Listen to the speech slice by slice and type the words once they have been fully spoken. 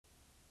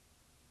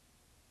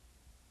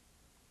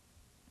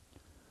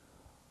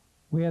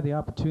We had the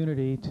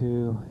opportunity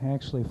to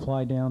actually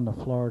fly down to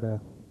Florida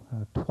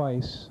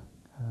twice.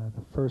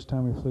 The first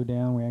time we flew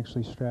down, we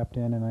actually strapped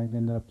in, and I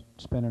ended up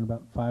spending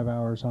about 5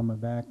 hours on my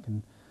back,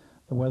 and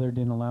the weather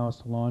didn't allow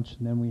us to launch.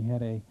 And then we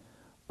had a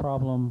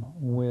problem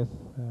with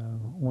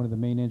one of the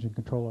main engine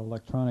controller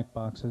electronic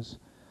boxes.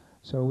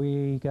 So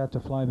we got to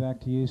fly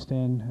back to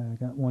Houston,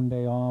 got 1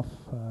 day off,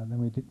 then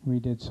we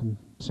redid some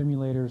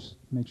simulators,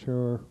 make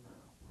sure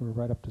we're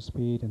right up to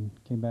speed, and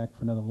came back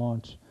for another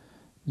launch.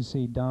 You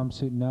see Dom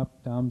suiting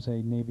up. Dom's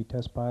a Navy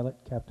test pilot,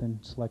 captain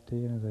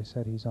selectee, and as I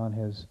said, he's on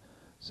his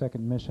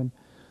second mission.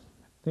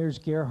 There's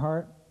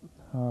Gerhard,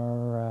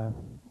 our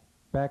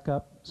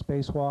backup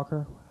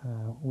spacewalker.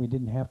 We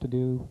didn't have to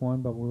do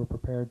one, but we were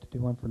prepared to do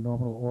one for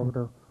normal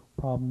orbiter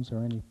problems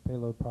or any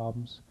payload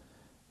problems.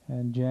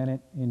 And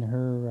Janet in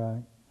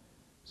her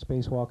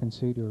spacewalking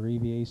suit, or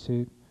EVA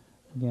suit,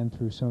 again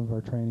through some of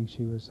our training,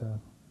 she was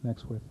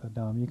next with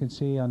Dom. You can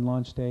see on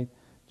launch date,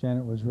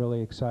 Janet was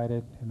really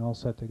excited and all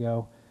set to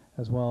go.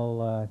 As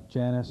well,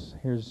 Janice.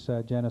 Here's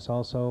Janice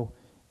also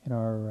in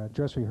our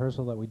dress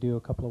rehearsal that we do a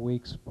couple of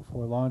weeks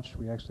before launch.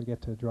 We actually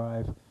get to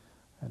drive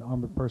an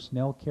armored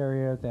personnel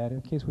carrier that,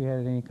 in case we had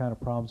any kind of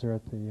problems there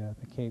at the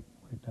Cape,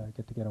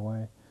 we'd get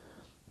away.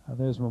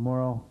 There's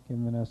Mamoru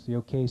giving us the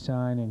okay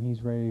sign, and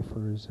he's ready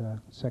for his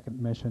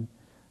second mission.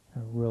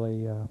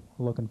 Really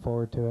looking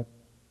forward to it.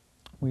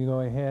 We go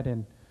ahead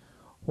and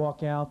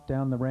walk out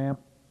down the ramp,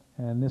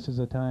 and this is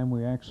the time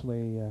we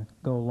actually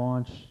go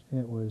launch.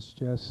 It was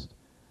just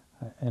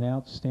an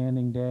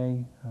outstanding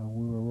day.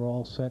 We were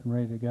all set and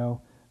ready to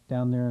go.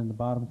 Down there in the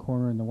bottom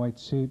corner in the white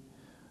suit,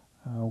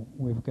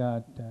 we've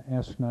got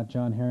astronaut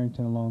John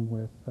Harrington along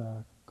with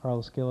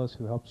Carlos Gillis,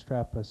 who helped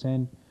strap us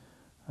in.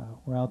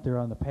 We're out there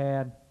on the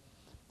pad,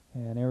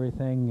 and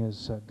everything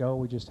is go.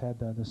 We just had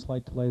the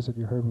slight delays that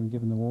you heard when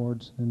given the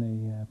awards. Then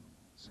they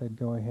said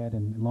go ahead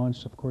and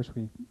launch. Of course,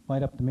 we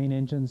light up the main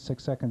engine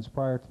 6 seconds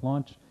prior to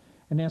launch,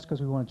 and that's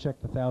because we want to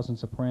check the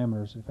thousands of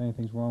parameters. If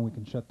anything's wrong, we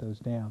can shut those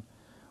down.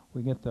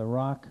 We get the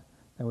rock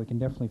that we can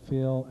definitely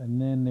feel, and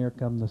then there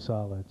come the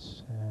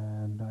solids.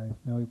 And I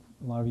know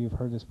a lot of you have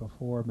heard this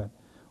before, but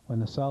when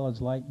the solids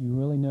light, you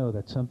really know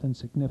that something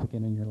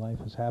significant in your life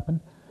has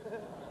happened.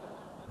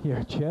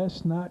 You're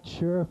just not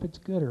sure if it's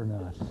good or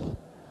not.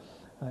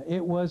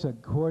 It was a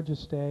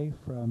gorgeous day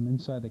from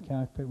inside the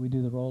cockpit. We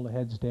do the roll the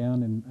heads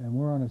down, and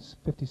we're on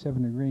a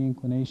 57-degree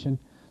inclination,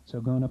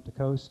 so going up the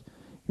coast.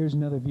 Here's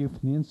another view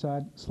from the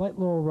inside. Slight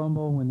little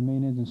rumble when the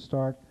main engines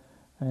start,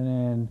 and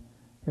then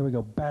here we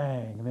go,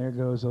 bang, there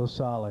goes those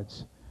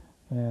solids.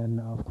 And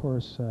of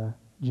course,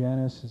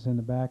 Janice is in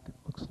the back. It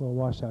looks a little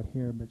washed out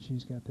here, but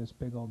she's got this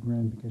big old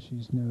grin because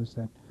she knows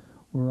that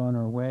we're on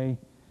our way,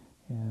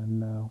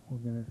 and we're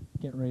going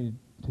to get ready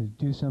to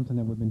do something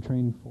that we've been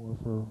training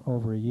for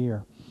over a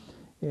year.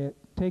 It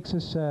takes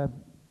us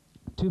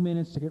 2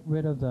 minutes to get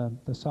rid of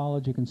the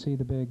solids. You can see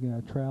the big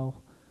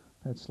trail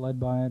that's led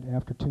by it.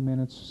 After 2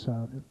 minutes,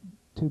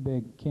 2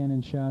 big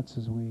cannon shots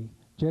as we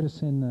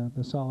jettison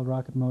the solid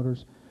rocket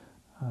motors.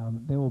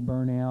 They will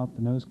burn out.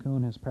 The nose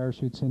cone has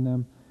parachutes in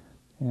them,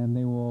 and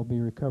they will be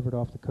recovered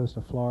off the coast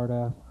of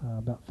Florida,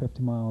 about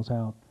 50 miles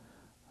out.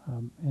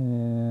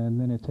 And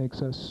then it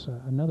takes us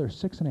another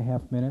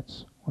 6.5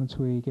 minutes, once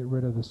we get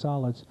rid of the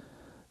solids,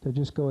 to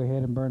just go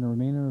ahead and burn the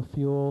remainder of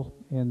fuel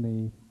in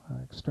the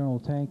external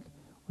tank.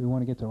 We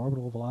want to get to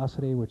orbital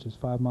velocity, which is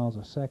 5 miles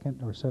a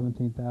second, or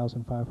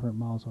 17,500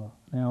 miles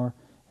an hour.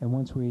 And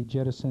once we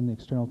jettison the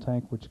external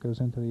tank, which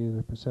goes into either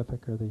the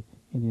Pacific or the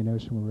Indian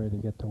Ocean, we're ready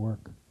to get to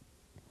work.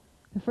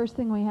 The first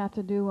thing we have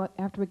to do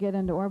after we get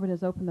into orbit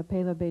is open the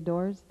payload bay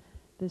doors.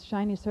 This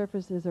shiny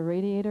surface is a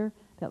radiator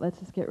that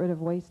lets us get rid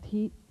of waste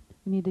heat.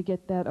 We need to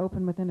get that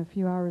open within a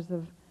few hours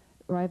of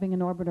arriving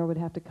in orbit, or we'd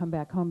have to come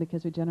back home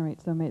because we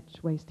generate so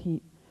much waste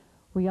heat.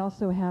 We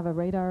also have a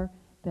radar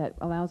that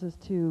allows us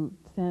to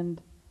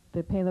send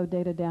the payload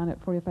data down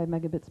at 45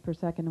 megabits per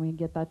second, and we can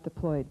get that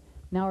deployed.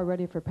 Now we're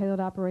ready for payload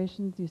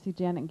operations. You see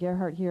Janet and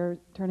Gerhard here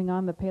turning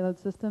on the payload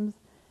systems,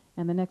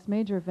 and the next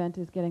major event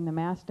is getting the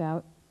mast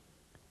out.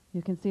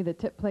 You can see the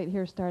tip plate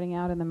here starting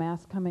out and the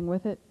mast coming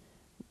with it.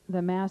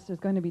 The mast is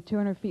going to be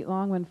 200 feet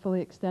long when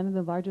fully extended,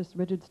 the largest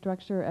rigid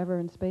structure ever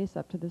in space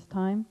up to this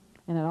time,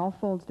 and it all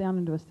folds down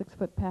into a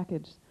 6-foot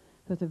package.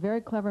 So it's a very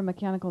clever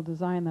mechanical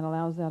design that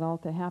allows that all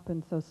to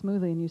happen so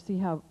smoothly, and you see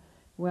how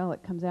well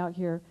it comes out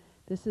here.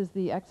 This is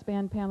the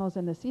X-band panels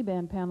and the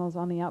C-band panels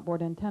on the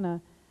outboard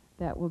antenna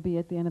that will be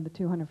at the end of the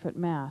 200-foot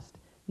mast.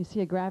 You see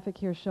a graphic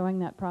here showing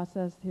that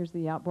process. Here's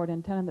the outboard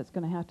antenna that's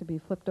going to have to be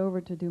flipped over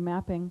to do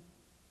mapping.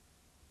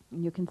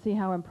 And you can see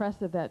how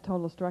impressive that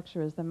total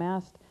structure is. The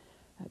mast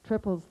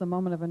triples the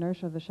moment of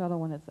inertia of the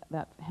shuttle when it's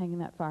hanging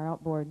that far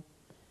outboard.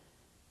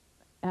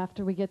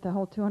 After we get the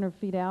whole 200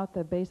 feet out,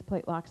 the base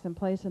plate locks in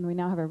place, and we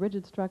now have a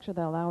rigid structure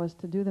that allows us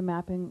to do the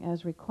mapping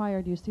as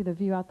required. You see the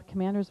view out the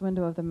commander's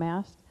window of the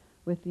mast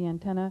with the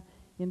antenna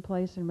in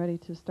place and ready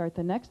to start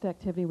the next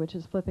activity, which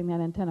is flipping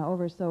that antenna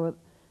over so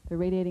the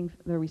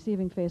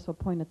receiving face will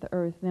point at the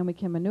Earth. And then we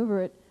can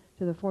maneuver it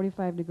to the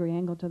 45-degree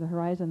angle to the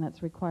horizon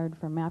that's required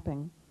for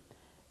mapping.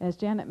 As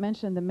Janet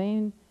mentioned, the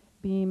main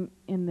beam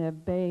in the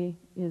bay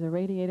is a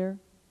radiator,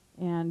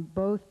 and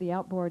both the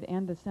outboard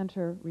and the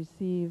center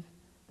receive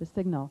the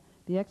signal.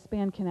 The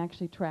X-band can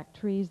actually track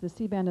trees. The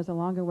C-band is a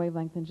longer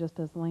wavelength than just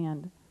does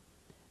land.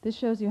 This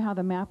shows you how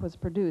the map was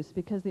produced.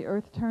 Because the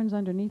Earth turns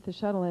underneath the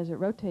shuttle as it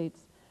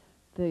rotates,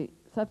 the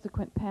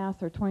subsequent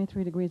paths are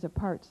 23 degrees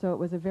apart. So it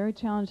was a very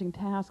challenging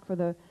task for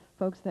the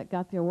folks that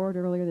got the award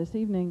earlier this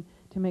evening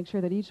to make sure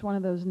that each one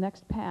of those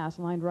next paths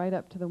lined right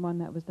up to the one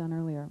that was done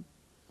earlier.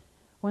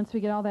 Once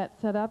we get all that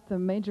set up, the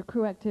major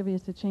crew activity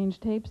is to change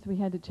tapes. We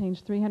had to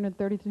change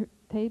 330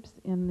 tapes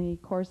in the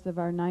course of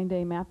our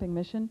 9-day mapping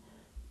mission.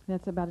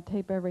 That's about a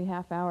tape every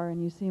half hour,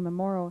 and you see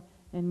Mamoru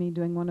and me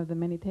doing one of the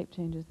many tape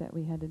changes that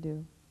we had to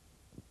do.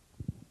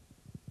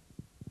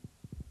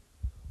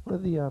 One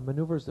of the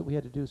maneuvers that we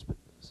had to do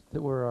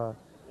that were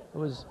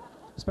was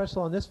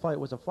special on this flight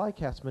was a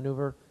flycast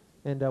maneuver,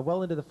 and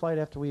well into the flight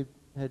after we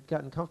had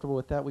gotten comfortable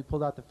with that, we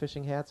pulled out the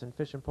fishing hats and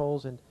fishing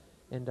poles and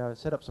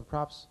set up some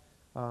props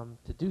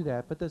to do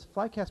that. But this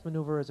flycast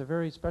maneuver is a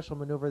very special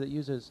maneuver that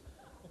uses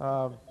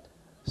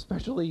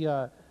specially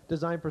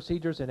designed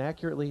procedures and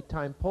accurately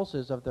timed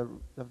pulses of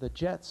the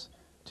jets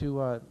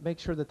to make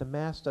sure that the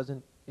mast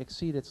doesn't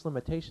exceed its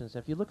limitations.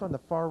 If you look on the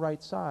far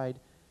right side,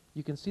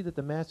 you can see that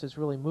the mast is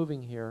really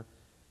moving here.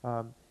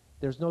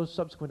 There's no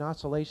subsequent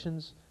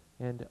oscillations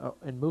and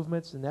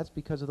movements, and that's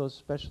because of those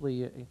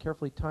specially and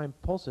carefully timed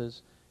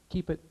pulses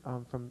keep it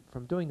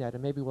from doing that.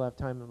 And maybe we'll have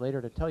time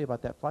later to tell you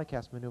about that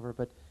flycast maneuver,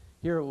 but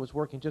here it was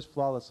working just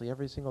flawlessly.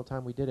 Every single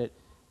time we did it,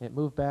 it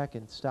moved back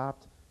and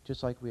stopped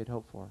just like we had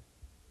hoped for.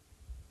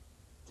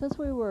 Since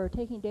we were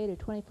taking data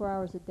 24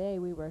 hours a day,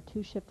 we were a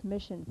 2-shift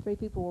mission. 3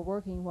 people were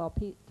working while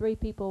 3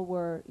 people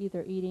were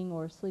either eating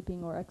or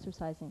sleeping or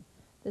exercising.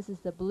 This is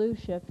the blue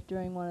shift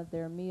during one of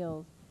their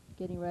meals,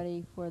 getting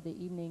ready for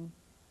the evening.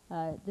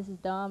 This is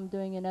Dom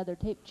doing another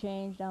tape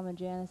change, Dom and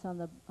Janice on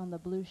the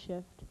blue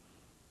shift.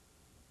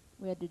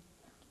 We had to,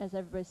 as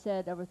everybody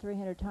said, over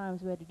 300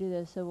 times we had to do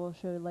this, so we'll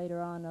show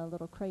later on a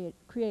little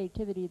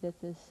creativity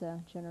that this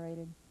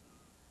generated.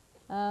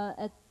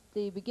 At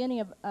the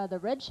beginning of the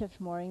red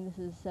shift morning, this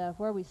is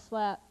where we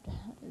slept.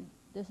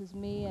 This is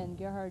me and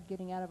Gerhard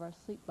getting out of our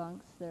sleep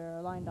bunks. They're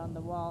aligned on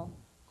the wall.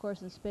 Of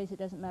course, in space, it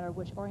doesn't matter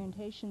which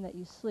orientation that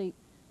you sleep,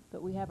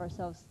 but we have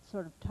ourselves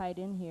sort of tied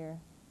in here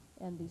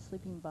and these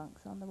sleeping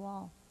bunks on the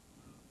wall.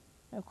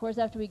 And of course,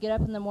 after we get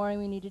up in the morning,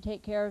 we need to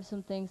take care of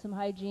some things, some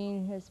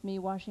hygiene. Here's me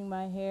washing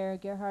my hair.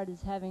 Gerhard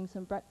is having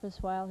some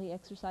breakfast while he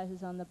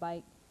exercises on the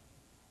bike.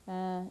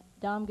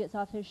 Dom gets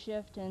off his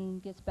shift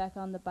and gets back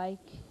on the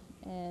bike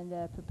and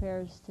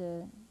prepares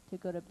to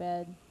go to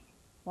bed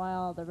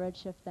while the red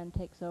shift then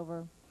takes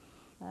over.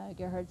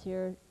 Gerhard's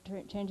here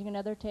changing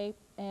another tape,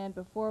 and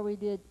before we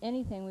did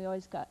anything, we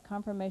always got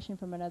confirmation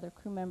from another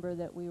crew member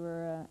that we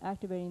were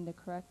activating the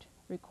correct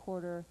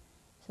recorder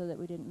so that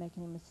we didn't make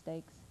any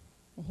mistakes.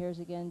 And here's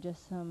again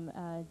just some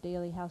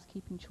daily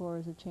housekeeping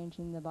chores of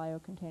changing the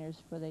biocontainers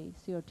for the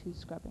CO2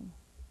 scrubbing.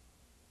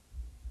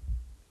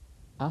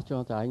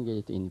 Astronauts are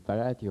engaged in a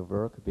variety of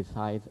work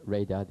besides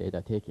radar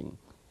data taking.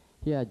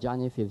 Here,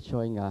 Janice is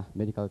showing a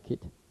medical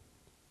kit.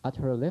 At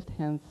her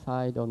left-hand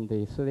side on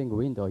the ceiling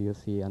window, you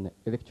see an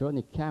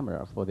electronic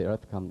camera for the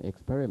EarthCam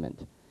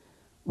experiment.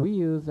 We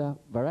use a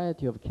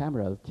variety of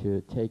cameras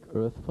to take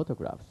Earth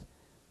photographs.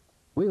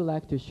 We would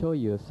like to show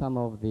you some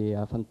of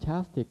the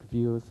fantastic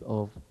views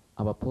of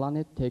our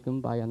planet taken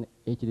by an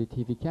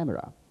HDTV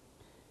camera.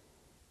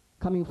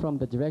 Coming from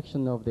the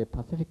direction of the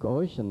Pacific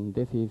Ocean,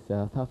 this is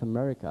South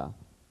America,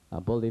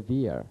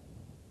 Bolivia.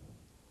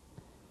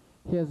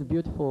 Here's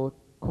beautiful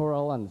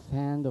coral and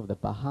sand of the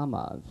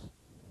Bahamas.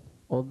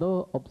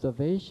 Although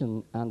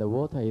observation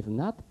underwater is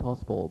not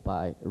possible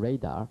by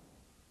radar,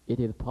 it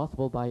is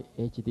possible by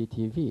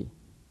HDTV.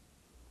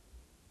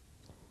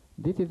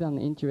 This is an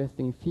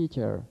interesting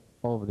feature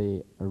of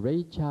the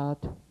ray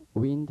chart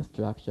wind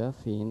structure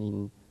seen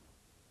in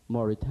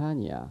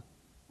Mauritania,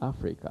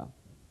 Africa.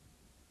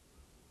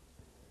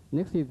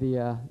 Next is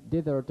the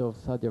desert of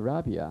Saudi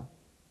Arabia,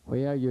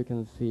 where you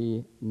can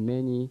see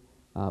many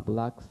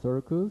black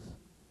circles,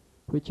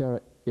 which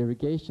are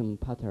irrigation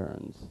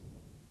patterns.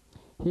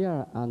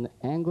 Here, an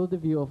angled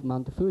view of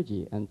Mount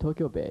Fuji and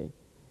Tokyo Bay.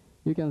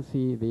 You can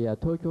see the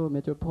Tokyo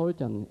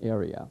metropolitan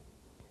area.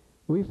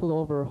 We flew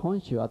over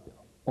Honshu at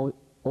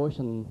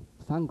Ocean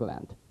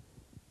Sangland.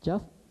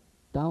 Just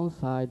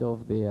downside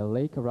of the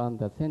lake around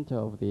the center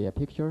of the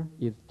picture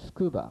is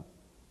Tsukuba,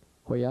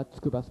 where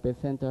Tsukuba Space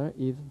Center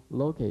is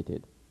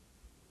located.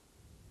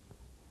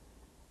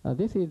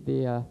 This is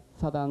the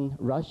southern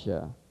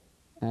Russia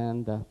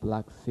and the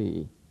Black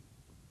Sea.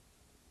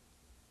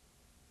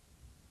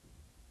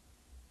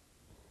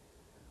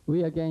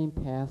 We again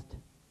passed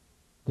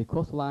the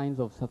coastlines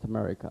of South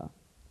America.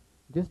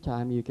 This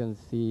time you can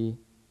see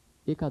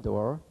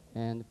Ecuador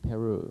and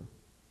Peru.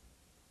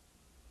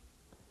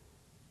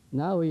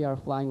 Now we are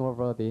flying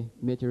over the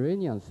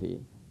Mediterranean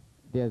Sea.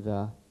 There's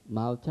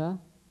Malta,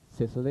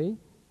 Sicily,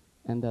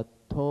 and the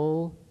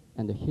toll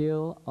and the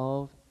hill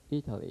of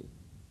Italy.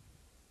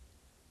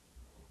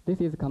 This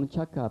is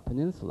Kamchatka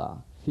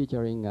Peninsula,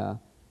 featuring a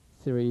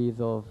series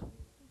of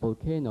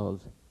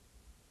volcanoes.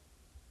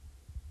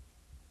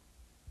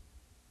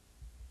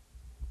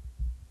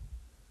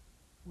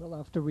 Well,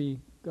 after we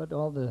got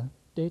all the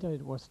data,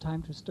 it was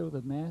time to stow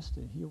the mast.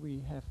 Here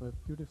we have a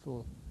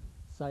beautiful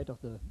sight of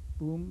the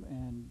boom,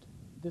 and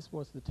this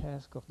was the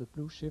task of the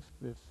blue shift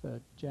with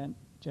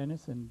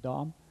Janice and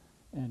Dom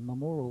and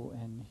Mamoru,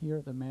 and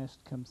here the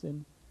mast comes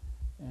in,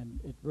 and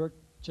it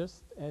worked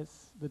just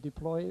as the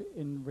deploy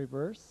in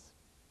reverse,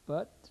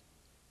 but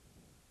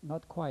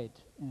not quite,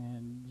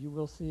 and you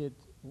will see it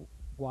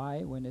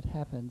why when it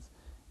happens.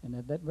 And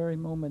at that very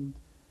moment,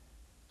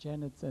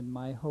 Janet's and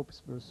my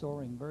hopes were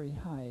soaring very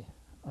high.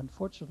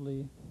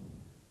 Unfortunately,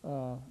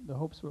 the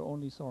hopes were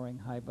only soaring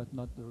high, but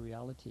not the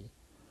reality.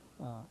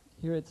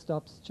 Here it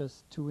stops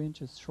just 2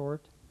 inches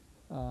short.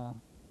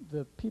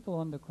 The people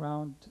on the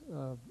ground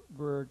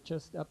were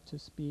just up to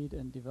speed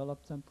and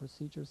developed some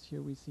procedures.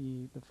 Here we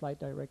see the flight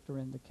director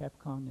and the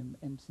Capcom and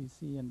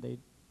MCC, and they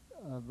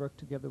worked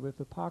together with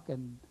the POC,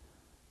 and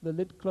the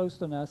lid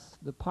closed on us.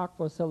 The POC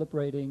was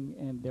celebrating,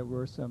 and there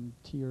were some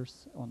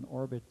tears on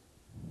orbit.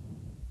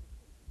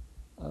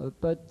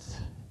 But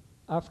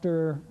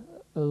after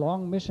a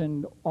long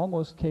mission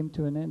almost came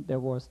to an end, there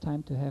was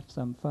time to have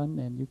some fun,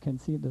 and you can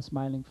see the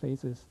smiling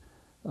faces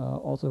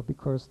also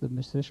because the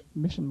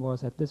mission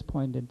was at this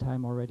point in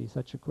time already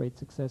such a great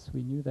success.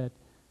 We knew that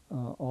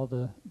all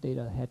the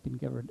data had been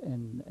gathered,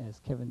 and as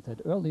Kevin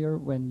said earlier,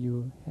 when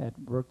you had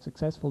worked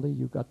successfully,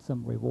 you got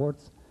some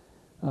rewards.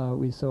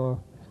 We saw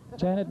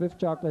Janet with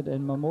chocolate,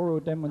 and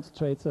Mamoru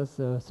demonstrates us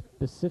a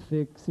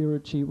specific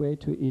zero-G way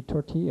to eat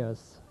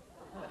tortillas.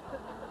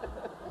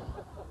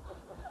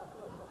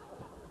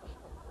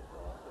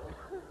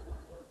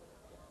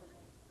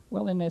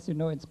 Well, and as you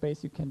know, in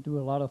space you can do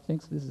a lot of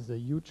things. This is a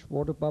huge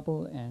water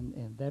bubble, and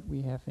in that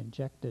we have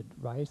injected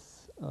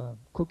rice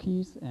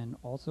cookies and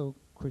also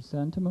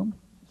chrysanthemum.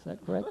 Is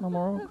that correct,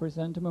 Mamoru?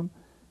 Chrysanthemum.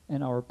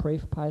 And our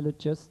brave pilot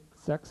just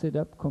sucks it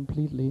up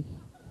completely.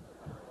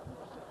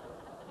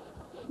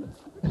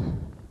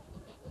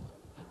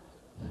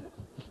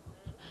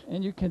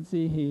 And you can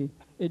see he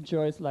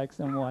enjoys like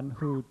someone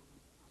who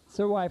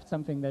survived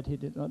something that he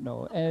did not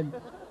know. And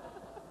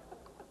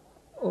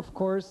of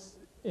course,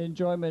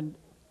 enjoyment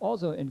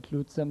also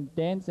includes some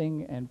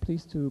dancing, and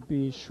please to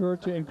be sure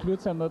to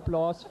include some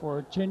applause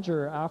for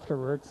Ginger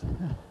afterwards.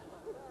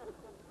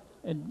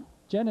 And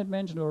Janet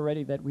mentioned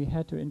already that we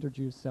had to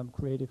introduce some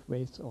creative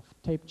ways of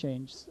tape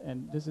changes,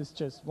 and this is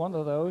just one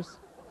of those,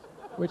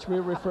 which we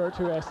refer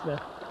to as the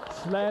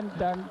slam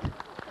dunk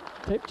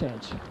tape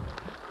change.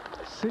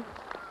 See?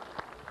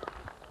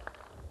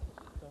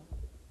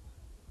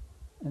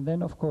 And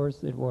then, of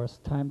course, it was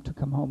time to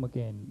come home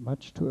again,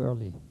 much too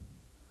early.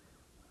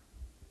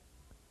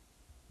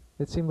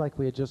 It seemed like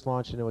we had just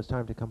launched and it was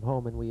time to come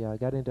home, and we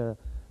got into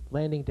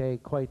landing day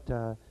quite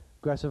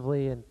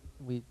aggressively, and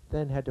we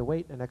then had to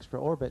wait an extra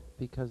orbit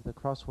because the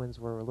crosswinds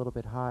were a little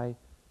bit high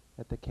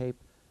at the Cape,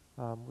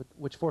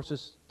 which forced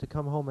us to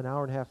come home an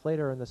hour and a half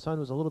later, and the sun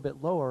was a little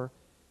bit lower,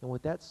 and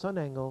with that sun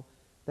angle,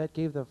 that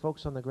gave the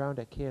folks on the ground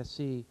at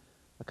KSC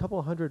a couple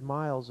 100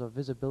 miles of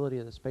visibility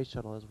of the space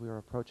shuttle as we were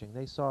approaching.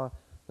 They saw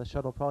the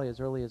shuttle probably as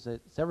early as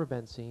it's ever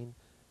been seen,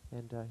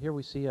 and here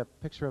we see a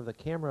picture of the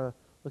camera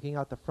looking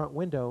out the front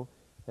window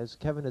as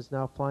Kevin is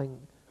now flying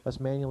us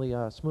manually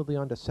smoothly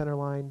onto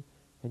centerline,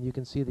 and you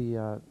can see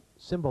the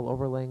symbol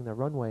overlaying the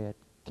runway at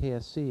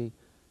KSC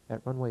at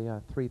runway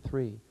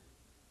 33.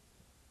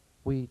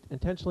 We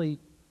intentionally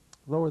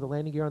lower the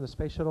landing gear on the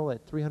space shuttle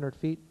at 300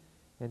 feet,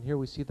 and here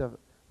we see the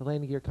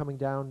landing gear coming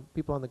down.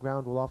 People on the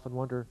ground will often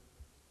wonder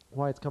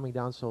why it's coming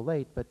down so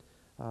late, but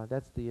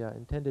that's the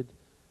intended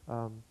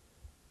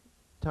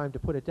time to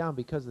put it down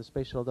because the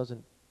space shuttle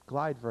doesn't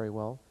glide very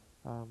well.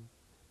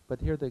 But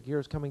here the gear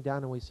is coming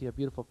down, and we see a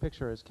beautiful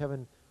picture as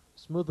Kevin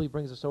smoothly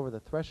brings us over the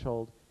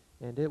threshold,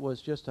 and it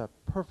was just a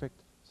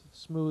perfect,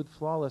 smooth,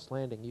 flawless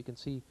landing. You can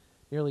see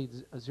nearly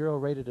a zero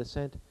rate of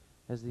descent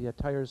as the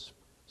tires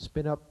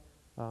spin up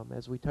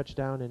as we touch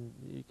down, and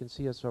you can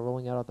see us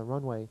rolling out on the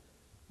runway.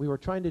 We were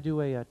trying to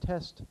do a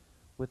test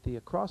with the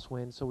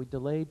crosswind, so we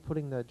delayed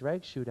putting the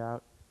drag chute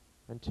out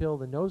until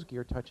the nose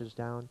gear touches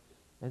down,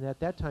 and at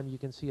that time you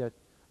can see a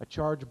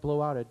charge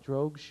blow out a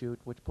drogue chute,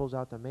 which pulls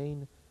out the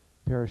main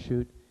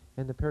parachute,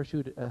 and the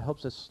parachute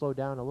helps us slow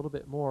down a little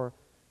bit more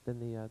than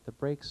the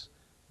brakes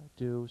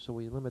do, so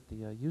we limit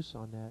the use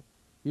on that.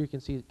 Here you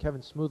can see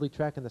Kevin smoothly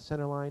tracking the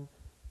center line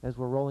as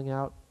we're rolling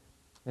out,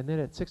 and then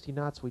at 60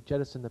 knots we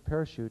jettison the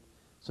parachute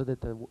so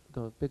that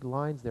the big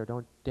lines there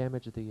don't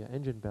damage the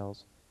engine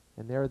bells.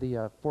 And there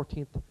the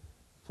 14th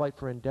flight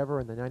for Endeavour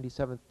and the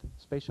 97th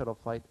space shuttle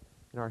flight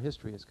in our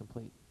history is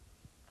complete.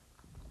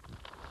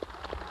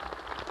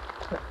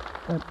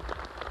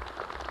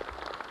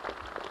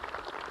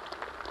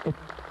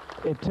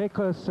 It took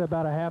us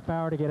about a half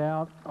hour to get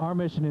out. Our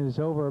mission is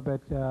over,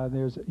 but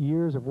there's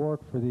years of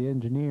work for the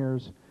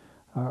engineers.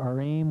 Our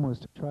aim was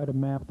to try to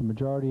map the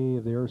majority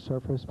of the Earth's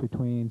surface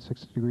between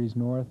 60 degrees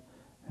north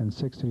and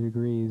 60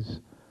 degrees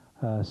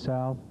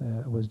south.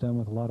 It was done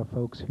with a lot of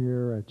folks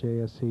here at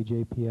JSC,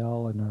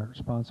 JPL, and our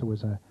sponsor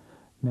was a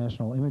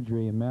National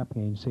Imagery and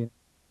Mapping Agency.